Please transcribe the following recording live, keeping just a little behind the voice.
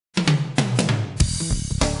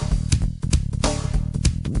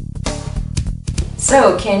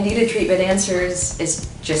So, Candida treatment answers is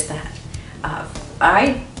just that.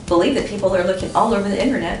 I believe that people are looking all over the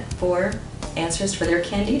internet for answers for their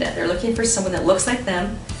Candida. They're looking for someone that looks like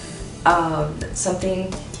them,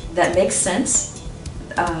 something that makes sense.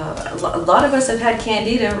 A lot of us have had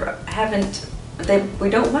Candida, we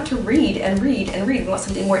don't want to read and read and read. We want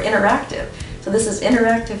something more interactive. So this is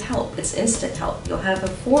interactive help. It's instant help. You'll have a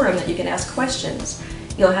forum that you can ask questions.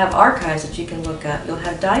 You'll have archives that you can look up. You'll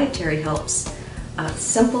have dietary helps.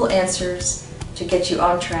 Simple answers to get you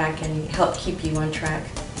on track and help keep you on track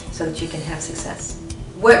so that you can have success.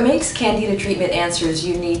 What makes Candida treatment answers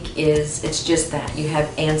unique is it's just that. You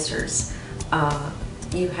have answers.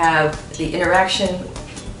 You have the interaction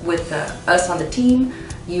with us on the team.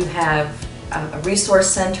 You have a resource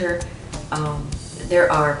center.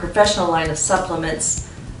 There are professional line of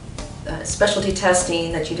supplements, specialty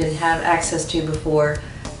testing that you didn't have access to before.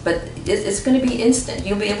 But it's going to be instant.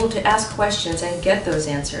 You'll be able to ask questions and get those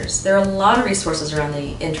answers. There are a lot of resources around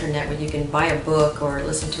the internet where you can buy a book or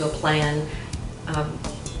listen to a plan.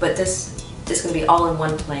 But this is going to be all in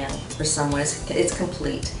one plan for someone. It's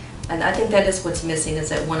complete. And I think that is what's missing, is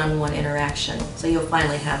that one-on-one interaction. So you'll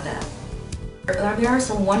finally have that. There are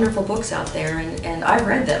some wonderful books out there, and I've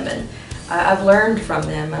read them, and I've learned from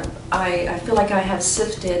them. I feel like I have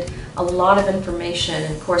sifted a lot of information,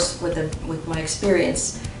 and of course with my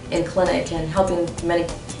experience in clinic and helping many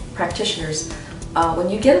practitioners, when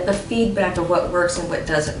you get the feedback of what works and what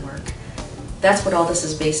doesn't work, that's what all this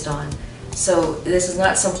is based on. So this is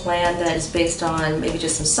not some plan that is based on maybe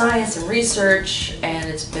just some science and research and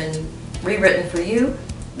it's been rewritten for you.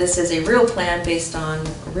 This is a real plan based on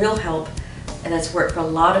real help, and that's worked for a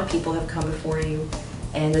lot of people who have come before you,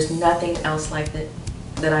 and there's nothing else like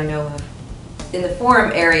that I know of. In the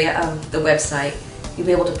forum area of the website, you'll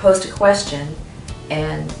be able to post a question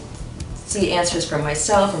and see answers from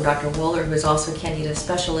myself, from Dr. Wohler, who is also a Candida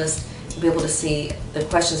specialist. You'll be able to see the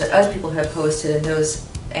questions that other people have posted and those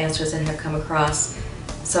answers that have come across.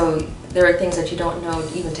 So there are things that you don't know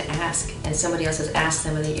even to ask, and somebody else has asked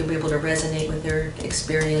them, and you'll be able to resonate with their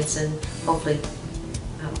experience and hopefully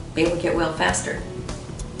be able to get well faster.